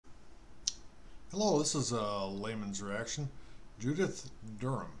Hello, this is Layman's Reaction. Judith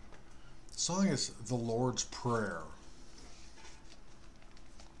Durham. The song is The Lord's Prayer.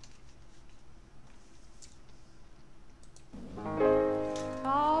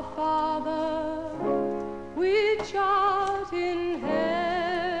 Our Father, which art in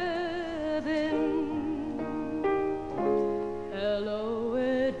heaven,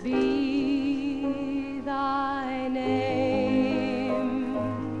 hallowed be thy name.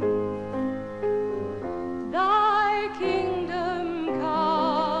 Thy kingdom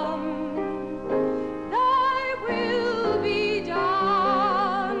come, thy will be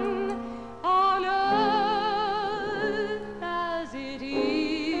done on earth as it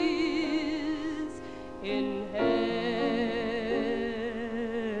is in heaven.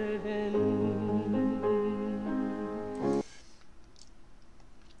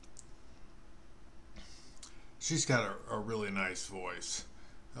 She's got a really nice voice.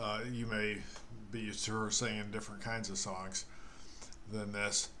 You may be used to her singing different kinds of songs than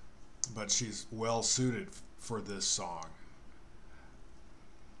this, but she's well suited for this song.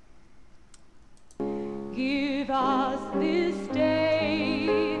 Give us this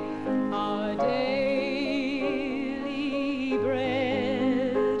day our daily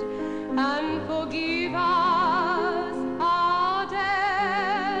bread, and forgive us our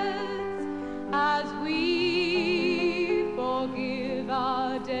debts as we forgive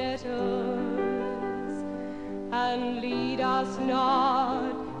our debtors, and lead us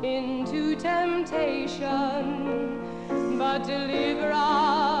not into temptation, but deliver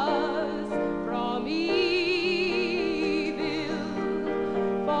us from evil.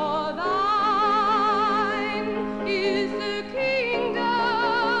 For thine is the kingdom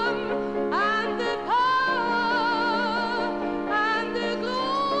and the power and the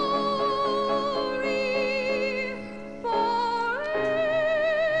glory forever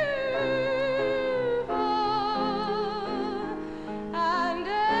and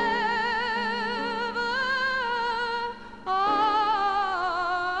ever.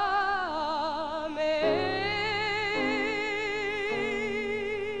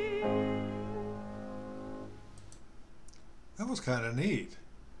 That was kind of neat.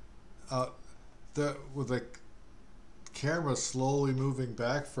 With the camera slowly moving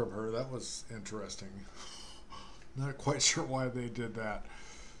back from her, that was interesting. Not quite sure why they did that,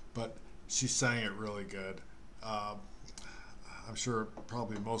 but she sang it really good. I'm sure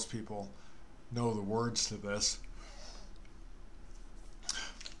probably most people know the words to this.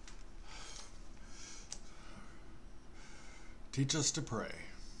 Teach us to pray.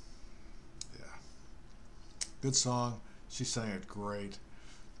 Yeah. Good song. She sang it great.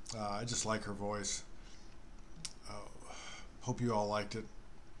 I just like her voice. Hope you all liked it.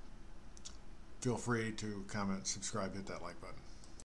 Feel free to comment, subscribe, hit that like button.